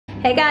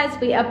Hey guys,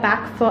 we are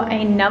back for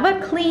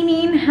another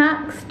cleaning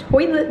hacks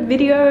toilet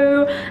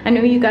video. I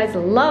know you guys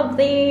love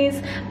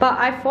these, but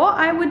I thought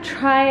I would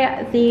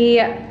try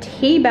the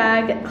tea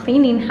bag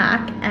cleaning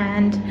hack,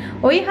 and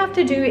all you have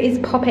to do is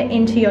pop it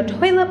into your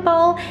toilet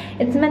bowl.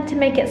 It's meant to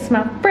make it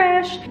smell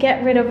fresh,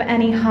 get rid of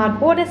any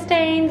hard water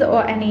stains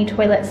or any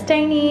toilet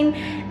staining,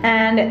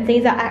 and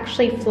these are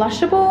actually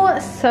flushable,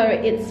 so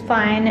it's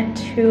fine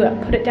to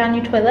put it down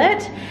your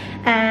toilet,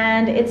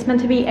 and it's meant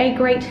to be a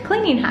great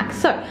cleaning hack.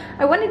 So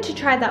I wanted to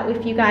try that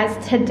with you guys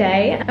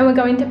today, and we're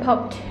going to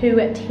pop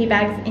 2 tea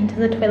bags into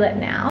the toilet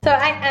now. So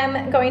I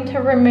am going to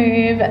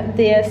remove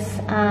this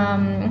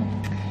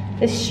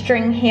this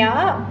string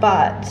here,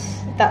 but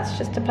that's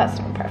just a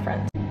personal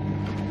preference.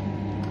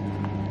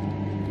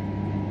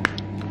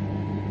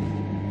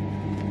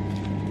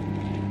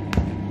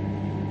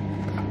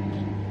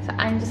 So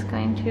I'm just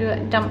going to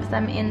dump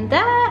them in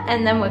there,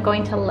 and then we're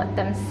going to let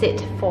them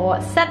sit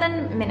for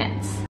 7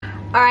 minutes.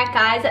 Alright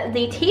guys,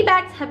 the tea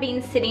bags have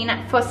been sitting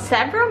for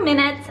several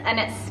minutes and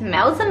it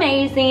smells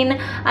amazing.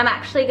 I'm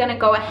actually going to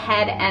go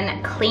ahead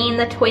and clean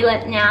the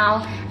toilet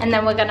now, and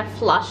then we're going to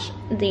flush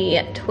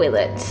the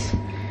toilet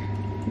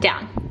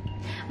down.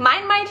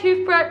 Mind my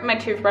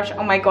toothbrush,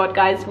 oh my god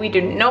guys, we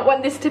do not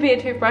want this to be a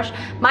toothbrush.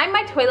 Mind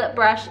my toilet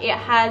brush, it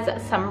has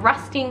some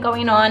rusting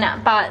going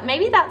on, but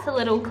maybe that's a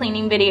little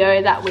cleaning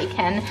video that we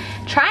can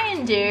try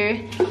and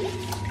do.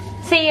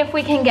 See if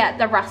we can get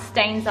the rust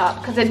stains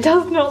up, because it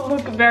does not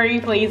look very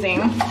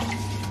pleasing.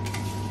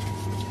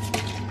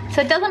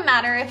 So it doesn't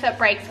matter if it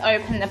breaks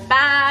open the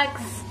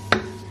bags.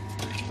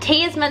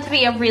 Tea is meant to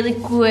be a really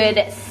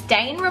good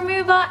stain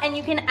remover, and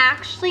you can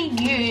actually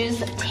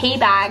use tea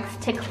bags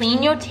to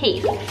clean your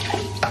teeth.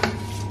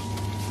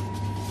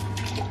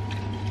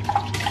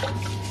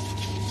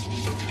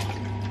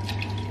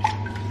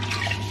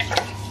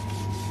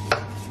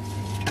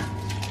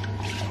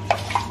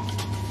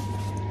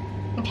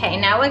 Okay,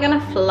 now we're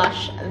gonna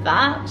flush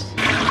that.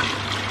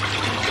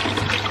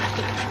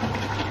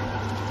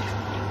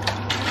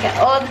 Get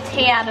all the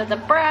tea out of the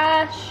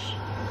brush.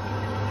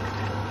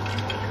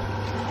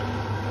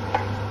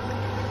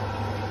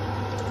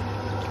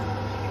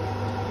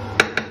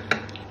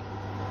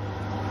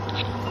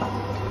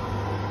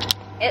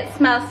 It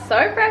smells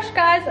so fresh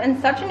guys, and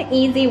such an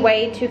easy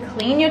way to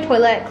clean your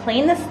toilet,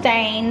 clean the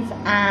stains,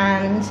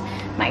 and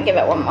might give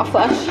it one more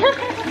flush.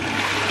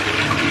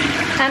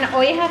 And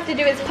all you have to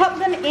do is pop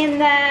them in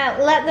there,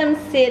 let them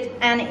sit,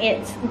 and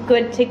it's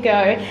good to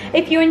go.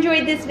 If you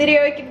enjoyed this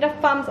video, give it a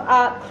thumbs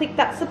up, click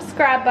that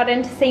subscribe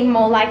button to see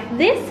more like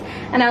this,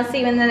 and I'll see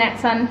you in the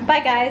next one.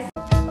 Bye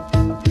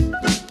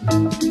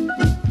guys.